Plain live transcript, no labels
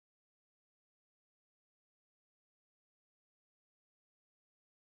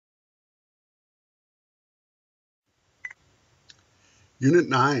Unit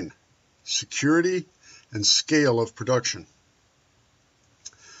 9, Security and Scale of Production.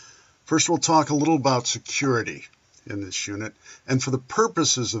 First, we'll talk a little about security in this unit. And for the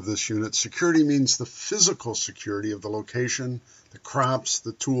purposes of this unit, security means the physical security of the location, the crops,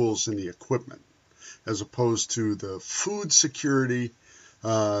 the tools, and the equipment, as opposed to the food security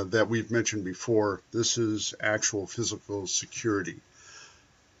that we've mentioned before. This is actual physical security.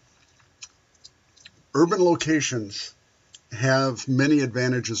 Urban locations have many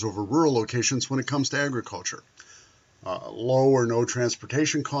advantages over rural locations when it comes to agriculture. Low or no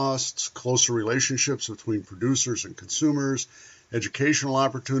transportation costs, closer relationships between producers and consumers, educational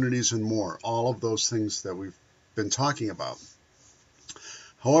opportunities, and more. All of those things that we've been talking about.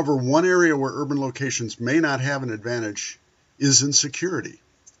 However, one area where urban locations may not have an advantage is in security.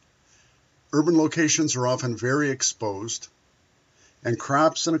 Urban locations are often very exposed, and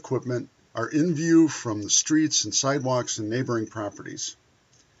crops and equipment are in view from the streets and sidewalks and neighboring properties.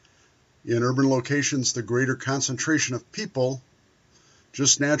 In urban locations, the greater concentration of people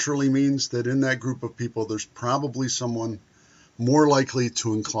just naturally means that in that group of people, there's probably someone more likely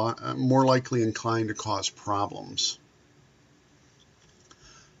inclined to cause problems.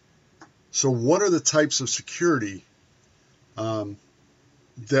 So what are the types of security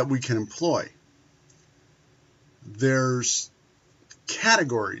that we can employ? There's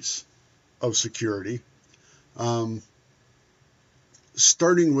categories of security,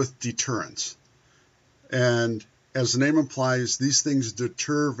 starting with deterrence. And as the name implies, these things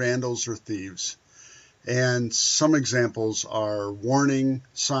deter vandals or thieves. And some examples are warning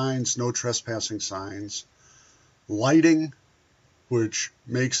signs, no trespassing signs, lighting, which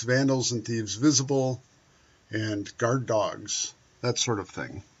makes vandals and thieves visible, and guard dogs, that sort of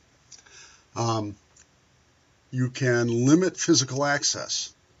thing. You can limit physical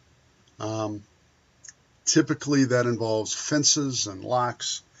access. Typically that involves fences and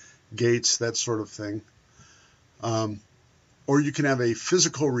locks, gates, that sort of thing. Or you can have a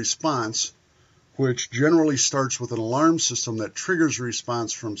physical response, which generally starts with an alarm system that triggers a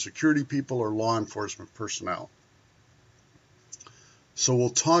response from security people or law enforcement personnel. So we'll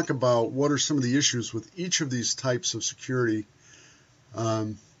talk about what are some of the issues with each of these types of security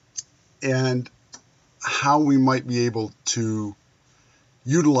and how we might be able to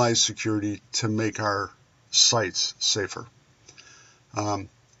utilize security to make our sites safer.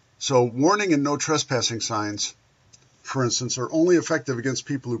 So warning and no trespassing signs, for instance, are only effective against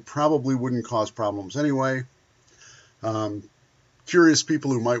people who probably wouldn't cause problems anyway. Curious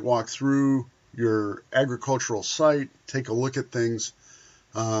people who might walk through your agricultural site, take a look at things,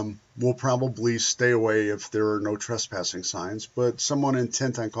 will probably stay away if there are no trespassing signs, but someone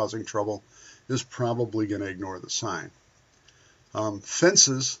intent on causing trouble is probably going to ignore the sign.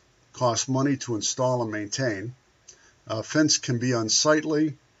 Fences cost money to install and maintain. A fence can be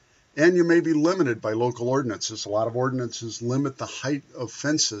unsightly, and you may be limited by local ordinances. A lot of ordinances limit the height of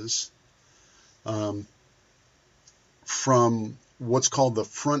fences from what's called the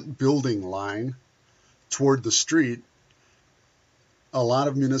front building line toward the street. A lot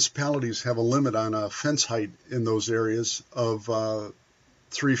of municipalities have a limit on a fence height in those areas of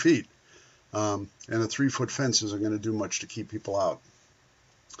 3 feet. And a 3-foot fence isn't going to do much to keep people out.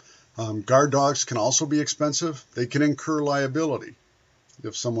 Guard dogs can also be expensive. They can incur liability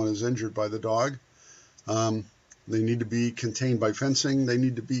if someone is injured by the dog. They need to be contained by fencing. They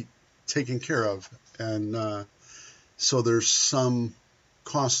need to be taken care of. And so there's some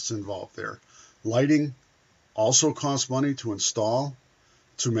costs involved there. Lighting also costs money to install,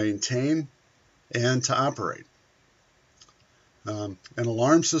 to maintain, and to operate. And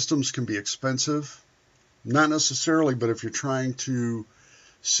alarm systems can be expensive. Not necessarily, but if you're trying to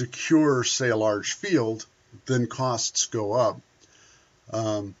secure, say, a large field, then costs go up.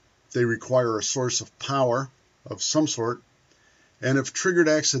 They require a source of power of some sort, and if triggered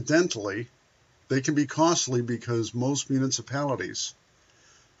accidentally, they can be costly because most municipalities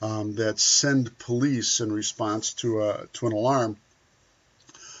that send police in response to an alarm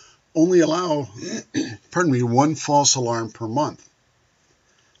only allow, one false alarm per month.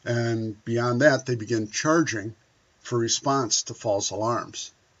 And beyond that, they begin charging for response to false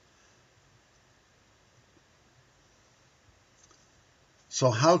alarms. So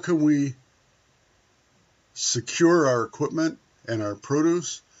how can we secure our equipment and our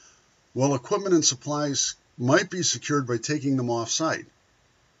produce? Well, equipment and supplies might be secured by taking them off-site.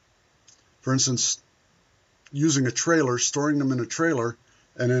 For instance, using a trailer, storing them in a trailer,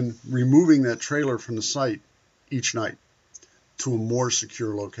 and then removing that trailer from the site each night to a more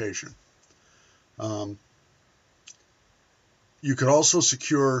secure location. You could also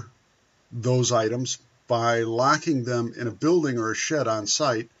secure those items by locking them in a building or a shed on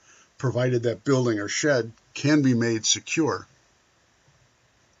site, provided that building or shed can be made secure.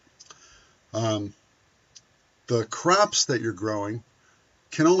 The crops that you're growing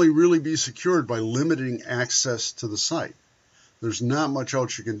can only really be secured by limiting access to the site. There's not much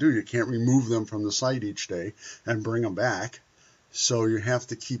else you can do. You can't remove them from the site each day and bring them back, so you have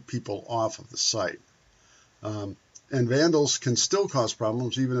to keep people off of the site. And vandals can still cause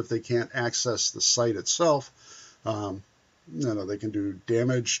problems even if they can't access the site itself. They can do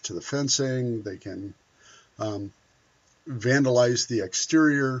damage to the fencing. They can vandalize the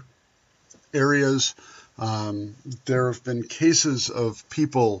exterior areas. There have been cases of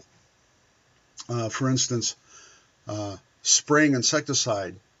people, for instance, spraying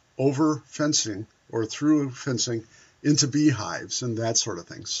insecticide over fencing or through fencing into beehives and that sort of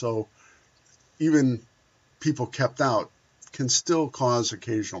thing. So even people kept out can still cause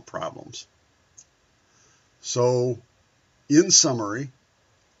occasional problems. So in summary,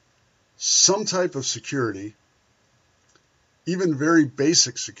 some type of security, even very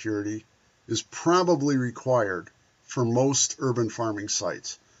basic security, is probably required for most urban farming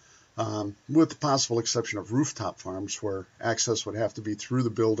sites, with the possible exception of rooftop farms where access would have to be through the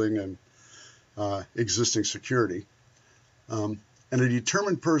building and existing security. And a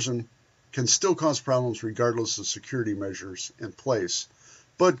determined person can still cause problems regardless of security measures in place,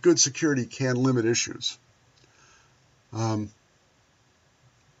 but good security can limit issues. We'll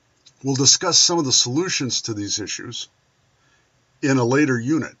discuss some of the solutions to these issues in a later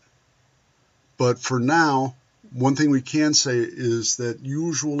unit. But for now, one thing we can say is that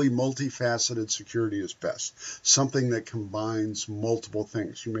usually multifaceted security is best. Something that combines multiple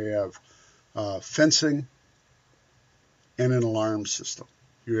things. You may have fencing and an alarm system.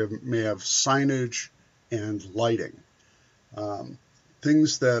 You may have signage and lighting.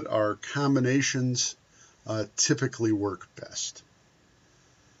 Things that are combinations typically work best.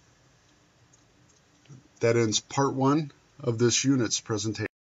 That ends part 1 of this unit's presentation.